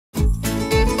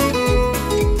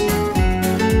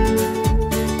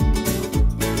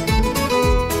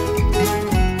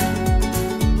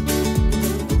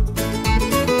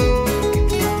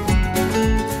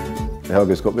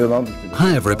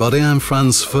Hi everybody, I'm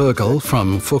Franz Vogl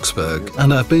from Fuchsberg,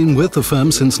 and I've been with the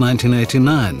firm since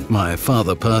 1989. My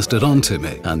father passed it on to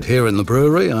me, and here in the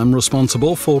brewery I'm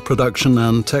responsible for production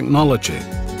and technology.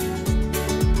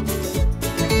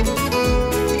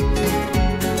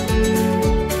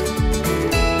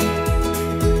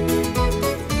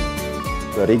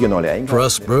 For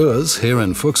us brewers here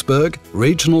in Fuchsberg,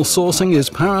 regional sourcing is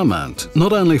paramount,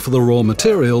 not only for the raw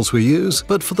materials we use,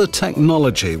 but for the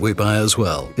technology we buy as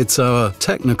well. It's our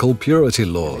technical purity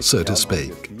law, so to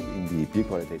speak.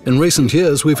 In recent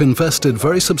years, we've invested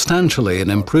very substantially in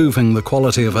improving the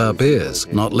quality of our beers,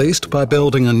 not least by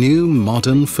building a new,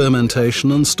 modern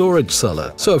fermentation and storage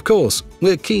cellar. So, of course,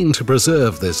 we're keen to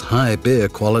preserve this high beer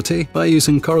quality by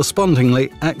using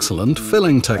correspondingly excellent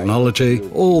filling technology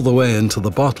all the way into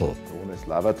the bottle.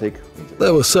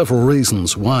 There were several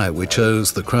reasons why we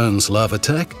chose the Krones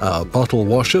Lavatec, our bottle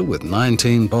washer with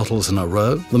 19 bottles in a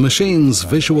row, the machine's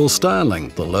visual styling,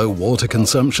 the low water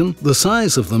consumption, the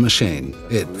size of the machine,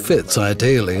 it fits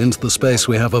ideally into the space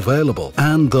we have available,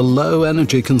 and the low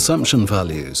energy consumption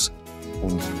values.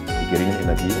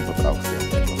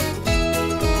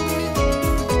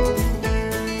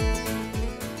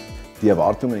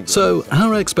 So,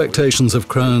 our expectations of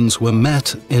Krones were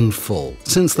met in full,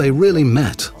 since they really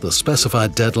met the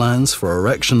specified deadlines for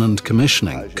erection and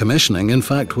commissioning. Commissioning, in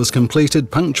fact, was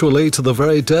completed punctually to the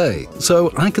very day,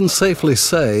 so I can safely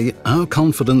say our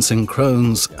confidence in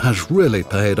Krones has really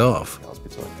paid off.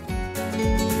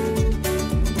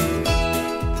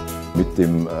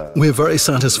 We're very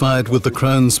satisfied with the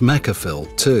Krones Mechafill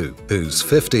too, whose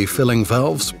 50 filling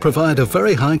valves provide a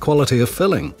very high quality of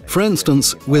filling. For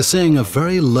instance, we're seeing a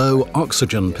very low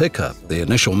oxygen pickup. The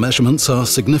initial measurements are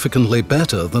significantly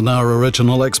better than our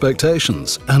original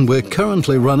expectations, and we're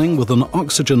currently running with an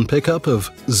oxygen pickup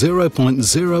of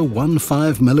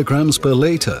 0.015 milligrams per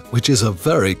litre, which is a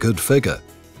very good figure.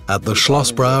 At the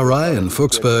Schloss Brauerei in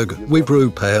Fuchsberg, we brew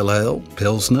pale ale,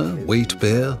 pilsner, wheat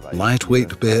beer, light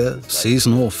wheat beer,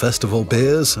 seasonal festival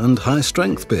beers and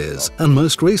high-strength beers, and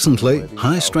most recently,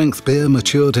 high-strength beer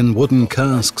matured in wooden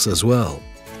casks as well.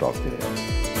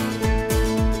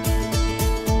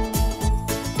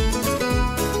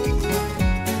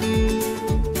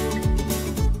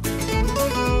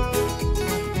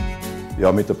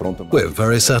 We're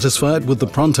very satisfied with the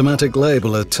Prontomatic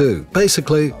labeler too.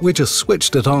 Basically, we just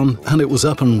switched it on and it was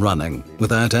up and running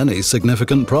without any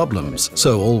significant problems.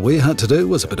 So all we had to do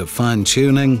was a bit of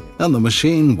fine-tuning and the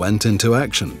machine went into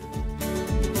action.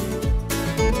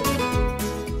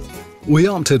 We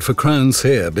opted for Krones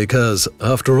here because,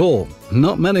 after all,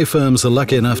 not many firms are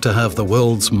lucky enough to have the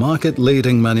world's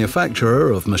market-leading manufacturer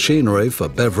of machinery for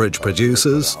beverage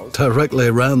producers directly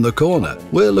around the corner.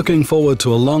 We're looking forward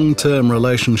to a long-term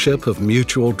relationship of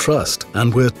mutual trust,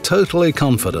 and we're totally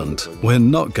confident we're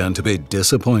not going to be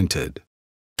disappointed.